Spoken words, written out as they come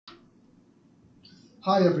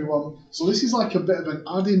Hi everyone. So this is like a bit of an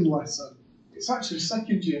add-in lesson. It's actually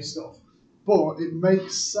second year stuff, but it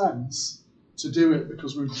makes sense to do it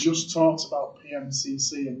because we've just talked about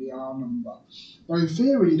PMCC and the R number. Now in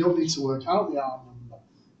theory you don't need to work out the R number,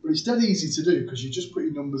 but it's dead easy to do because you just put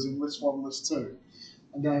your numbers in list 1, list 2,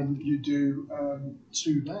 and then you do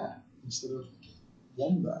 2 there instead of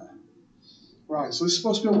 1 there. Right, so this is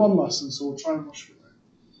supposed to be a 1 lesson, so we'll try and rush through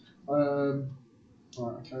it.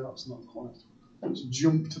 Right, okay, that's not quite. Let's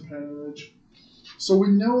jump to page. So we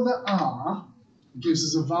know that R gives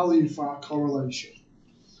us a value for our correlation.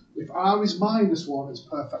 If R is -1, it's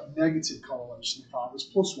perfect negative correlation. If R is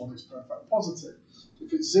 +1, it's perfect positive.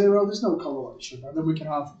 If it's 0, there's no correlation. And then we can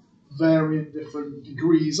have varying different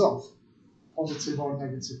degrees of positive or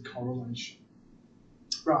negative correlation.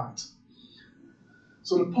 Right.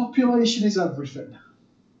 So the population is everything.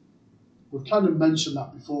 We've kind of mentioned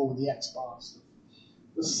that before with the X bar stuff.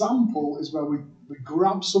 The sample is where we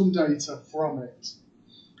grab some data from it,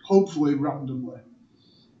 hopefully randomly.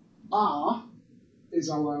 R is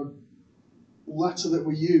our letter that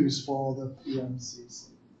we use for the PMCC.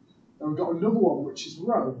 Then we've got another one which is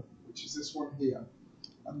rho, which is this one here.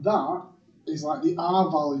 And that is like the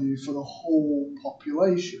R value for the whole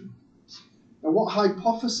population. Now what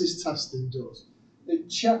hypothesis testing does, it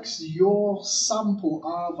checks your sample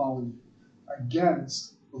R value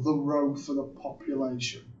against the rho for the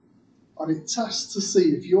population. And it tests to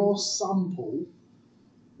see if your sample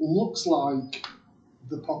looks like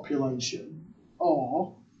the population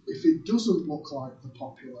or if it doesn't look like the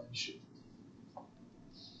population.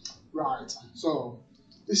 Right, so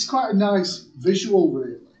this is quite a nice visual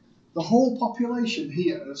really. The whole population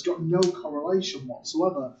here has got no correlation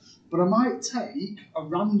whatsoever, but I might take a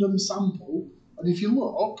random sample, and if you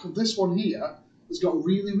look, this one here has got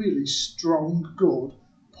really, really strong, good,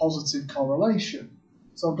 positive correlation.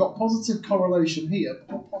 So I've got positive correlation here, but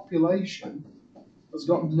the population has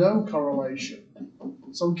got no correlation.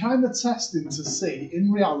 So I'm kind of testing to see,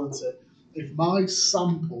 in reality, if my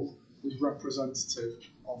sample is representative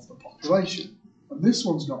of the population. And this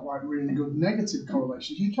one's got like really good negative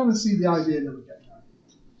correlation. You kind of see the idea that we're getting at.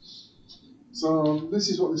 So this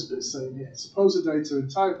is what this bit's saying here. Suppose the data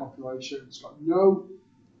entire population has got no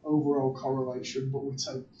overall correlation, but we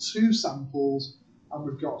take 2 samples and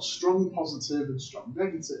we've got strong positive and strong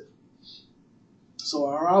negative. So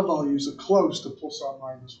our R values are close to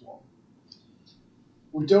 ± 1.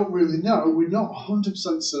 We don't really know, we're not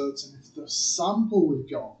 100% certain if the sample we've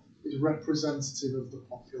got is representative of the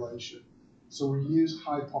population. So we use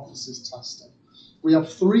hypothesis testing. We have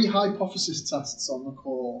 3 hypothesis tests on the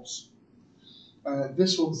course.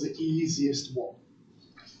 This one's the easiest one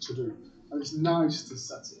to do. And it's nice to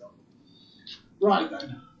set it up. Right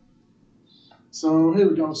then. So here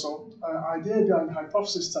we go. So idea behind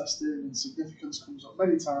hypothesis testing and significance comes up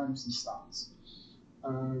many times in stats.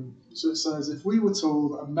 So it says if we were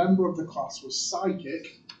told a member of the class was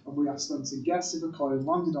psychic and we asked them to guess if a coin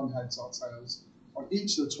landed on heads or tails on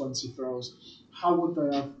each of the 20 throws, how would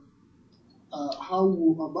they have? How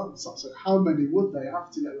many would they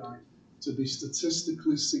have to get right to be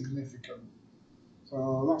statistically significant?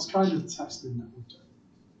 So that's kind of testing that we do.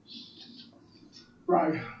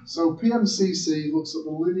 Right, so PMCC looks at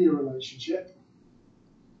the linear relationship,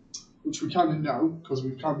 which we kind of know because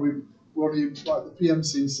we've already, like the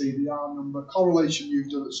PMCC, the R number, correlation you've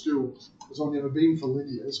done at school has only ever been for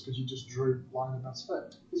linears because you just drew line of best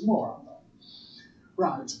fit. There's more out there.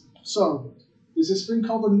 Right, so there's this thing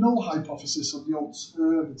called the null hypothesis and the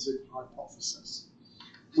alternative hypothesis.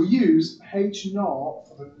 We use H0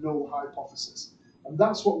 for the null hypothesis, and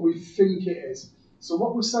that's what we think it is. So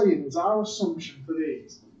what we're saying is our assumption for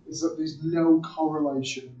these is that there's no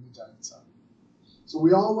correlation in the data. So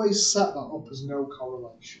we always set that up as no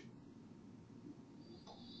correlation.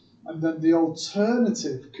 And then the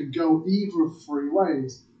alternative could go either of 3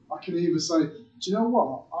 ways. I can either say, do you know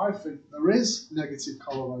what? I think there is negative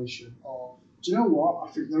correlation. Or, do you know what?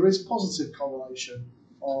 I think there is positive correlation.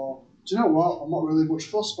 Or, do you know what? I'm not really much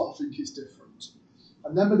fussed, but I think it's different.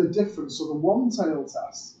 And then with the difference, so the one-tail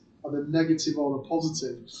test are the negative or the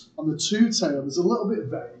positive. And the two-tail is a little bit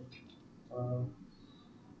vague.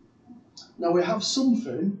 Now we have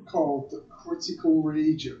something called the critical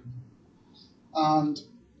region. And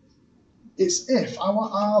it's if our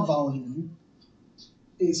R value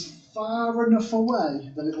is far enough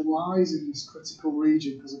away that it lies in this critical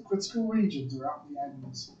region, because the critical regions are at the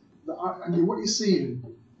ends. And what you're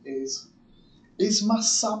seeing is my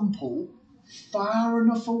sample far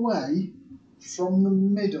enough away from the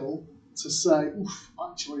middle to say, oof,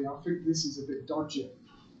 actually, I think this is a bit dodgy.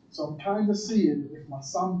 So I'm kind of seeing if my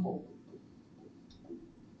sample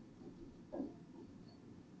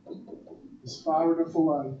is far enough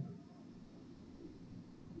away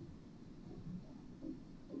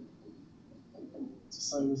to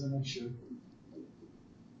say there's an issue.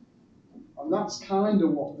 And that's kind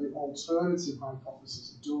of what the alternative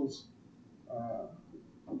hypothesis does.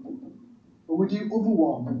 When we do other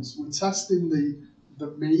ones, we're testing the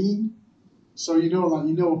mean. So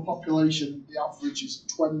a population, the average is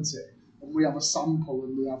 20, and we have a sample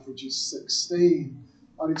and the average is 16.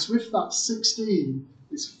 And it's with that 16,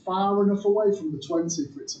 it's far enough away from the 20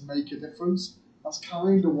 for it to make a difference. That's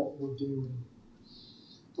kind of what we're doing.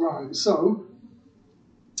 Right, so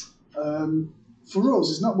for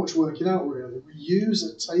us, it's not much working out really. We use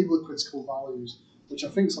a table of critical values, which I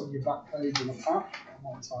think is on your back page in the pack. I'm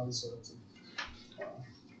not entirely certain.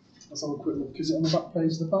 Let's have a quick look. Is it on the back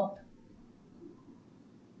page of the pack?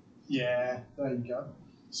 Yeah, there you go.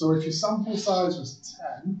 So if your sample size was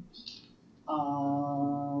 10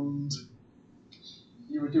 and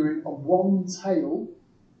you were doing a one tail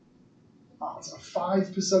at a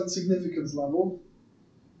 5% significance level,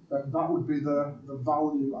 then that would be the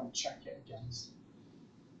value I'd check it against.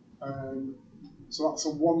 So that's a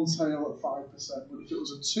one tail at 5%, but if it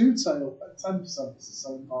was a two tail at 10%, it's the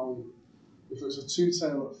same value. If it was a two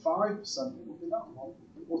tail at 5%, it would be that one.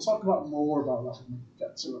 We'll talk about more about that when we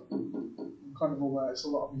get to it. I'm kind of aware it's a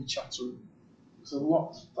lot of me chattering. It's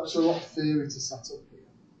actually a lot of theory to set up here.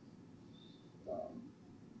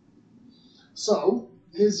 So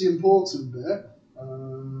here's the important bit.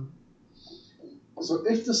 So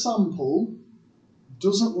if the sample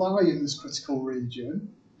doesn't lie in this critical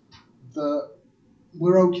region,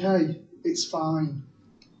 we're okay. It's fine.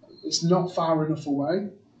 It's not far enough away.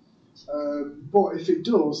 But if it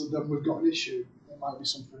does, then we've got an issue. There might be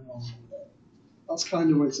something wrong with it. That's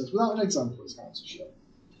kind of what it says. Without an example, it's hard to show.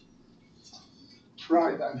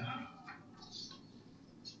 Right then.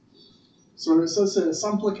 So it says here,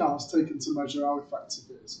 sampler cast taken to measure how effective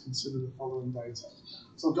it is. Consider the following data.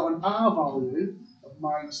 So I've got an R value of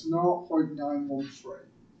minus 0.913.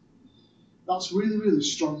 That's really, really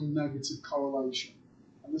strong negative correlation.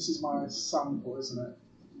 And this is my sample, isn't it?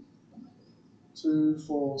 2,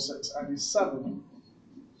 4, 6, and is 7.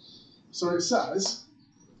 So it says,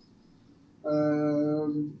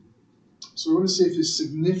 so we want to see if there's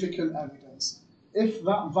significant evidence. If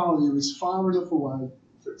that value is far enough away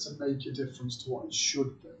for it to make a difference to what it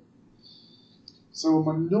should be. So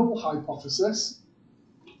my null hypothesis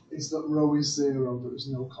is that rho is 0, there is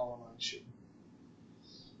no correlation.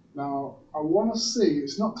 Now, I want to see,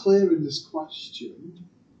 it's not clear in this question,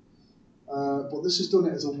 but this has done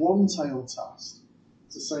it as a one-tail test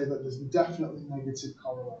to say that there's definitely negative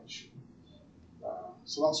correlation.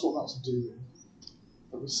 So that's what that's doing.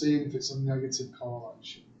 That we're seeing if it's a negative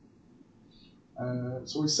correlation.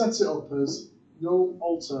 So we set it up as no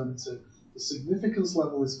alternative. The significance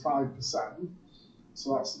level is 5%,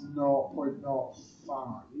 so that's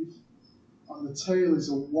 0.05. And the tail is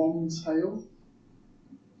a one tail,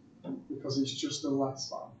 because it's just a less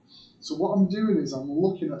than. So what I'm doing is I'm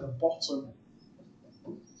looking at the bottom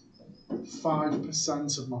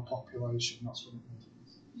 5% of my population. That's what it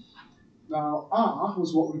means. Now R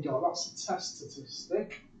was what we got. That's the test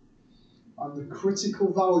statistic, and the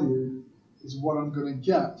critical value is what I'm going to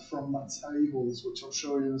get from my tables, which I'll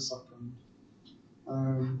show you in a second.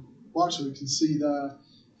 Well, actually, we can see there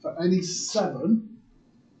for any 7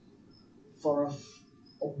 for a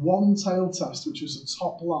one-tail test, which was a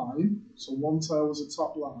top line, so one tail was a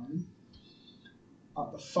top line,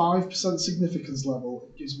 at the 5% significance level,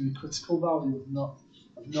 it gives me a critical value of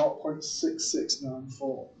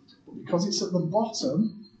 0.6694. But because it's at the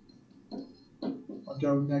bottom, I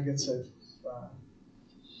go negative there.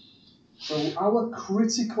 So our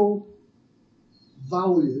critical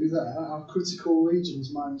value there, our critical region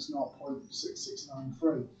is minus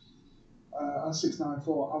 0.6693.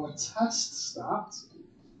 694. Our test stat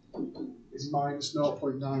is minus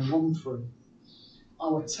 0.913.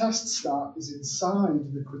 Our test stat is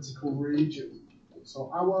inside the critical region.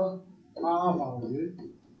 So our R value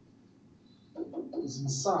is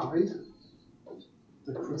inside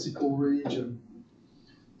the critical region.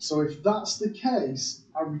 So if that's the case,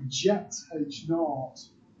 I reject H0.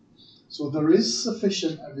 So there is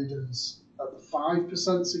sufficient evidence at the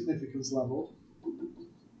 5% significance level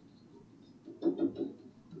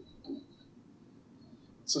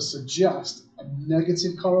to suggest a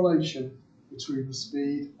negative correlation between the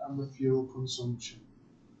speed and the fuel consumption.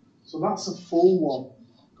 So that's a full one.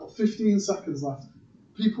 Got 15 seconds left.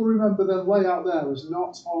 People remember their layout there as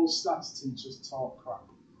not all stats teachers talk crap.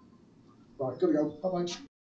 Right, gotta go. Bye-bye.